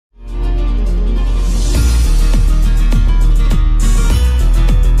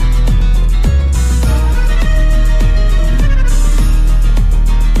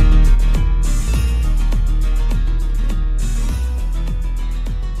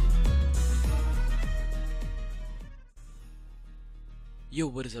Yo,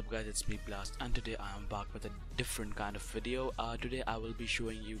 what is up guys, it's me Blast, and today I am back with a different kind of video. Today I will be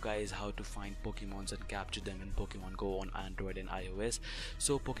showing you guys how to find Pokemons and capture them in Pokemon Go on Android and iOS.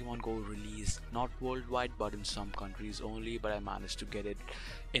 So Pokemon Go released not worldwide but in some countries only, but I managed to get it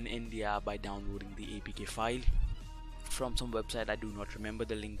in India by downloading the APK file from some website. I do not remember,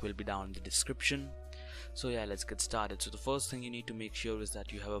 the link will be down in the description. So yeah, let's get started. So the first thing you need to make sure is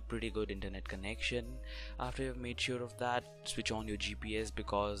that you have a pretty good internet connection. After you've made sure of that, switch on your GPS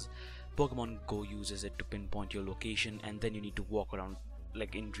because Pokemon Go uses it to pinpoint your location, and then you need to walk around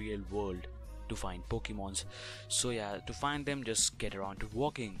like in real world to find Pokemons. So yeah, to find them, just get around to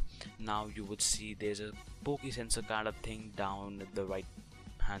walking. Now you would see there's a Poke sensor kind of thing down at the right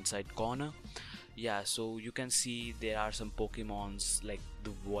hand side corner. Yeah, so you can see there are some Pokemons like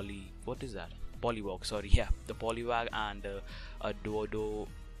the Poliwag, sorry, yeah, the Poliwag and a Duodo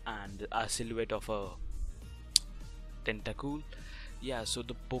and a silhouette of a Tentacool. Yeah, so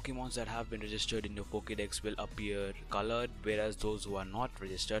the Pokemons that have been registered in your Pokédex will appear colored, whereas those who are not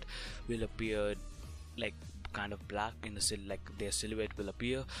registered will appear like kind of black in the like their silhouette will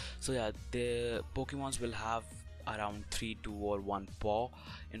appear. So yeah, the Pokemons will have around 3, 2 or 1 paw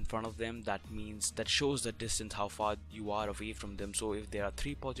in front of them. That means that shows the distance, how far you are away from them. So if there are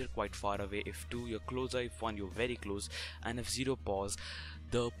 3 paws, you're quite far away. If 2, you're closer. If 1, you're very close. And if 0 paws,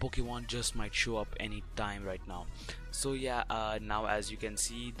 the Pokemon just might show up any time right now. So yeah, now as you can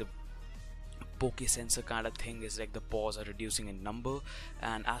see, the Poke sensor kind of thing is like the paws are reducing in number,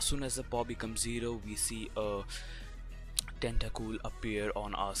 and as soon as the paw becomes 0, we see a Tentacool appear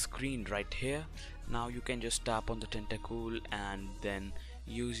on our screen right here. Now you can just tap on the Tentacool and then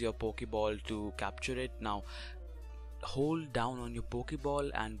use your Pokeball to capture it. Now hold down on your Pokeball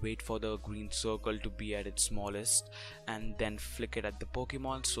and wait for the green circle to be at its smallest, and then flick it at the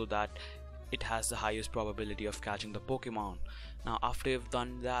Pokemon so that it has the highest probability of catching the Pokemon. Now after you've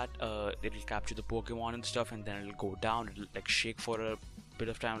done that, it'll capture the Pokemon and stuff, and then it'll go down. It'll like shake for a bit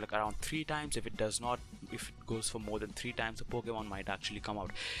of time, like around 3 times. If it goes for more than 3 times, the Pokemon might actually come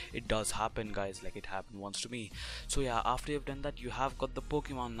out. It does happen, guys, like it happened once to me. So yeah, after you've done that, you have got the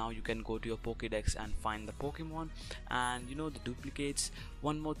Pokemon. Now you can go to your Pokédex and find the Pokemon, and you know, the duplicates.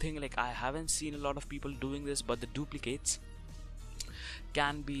 One more thing, like I haven't seen a lot of people doing this, but the duplicates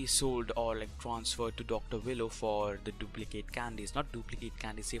can be sold or like transferred to Dr. Willow for the duplicate candies. Not duplicate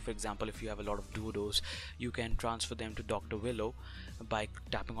candies, say for example, if you have a lot of Duodos, you can transfer them to Dr. Willow by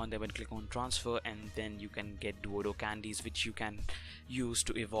tapping on them and click on transfer, and then you can get Duodo candies which you can use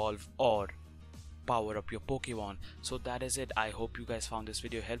to evolve or power up your Pokemon. So that is it. I hope you guys found this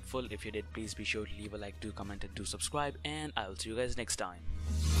video helpful. If you did, please be sure to leave a like, do comment and do subscribe, and I'll see you guys next time.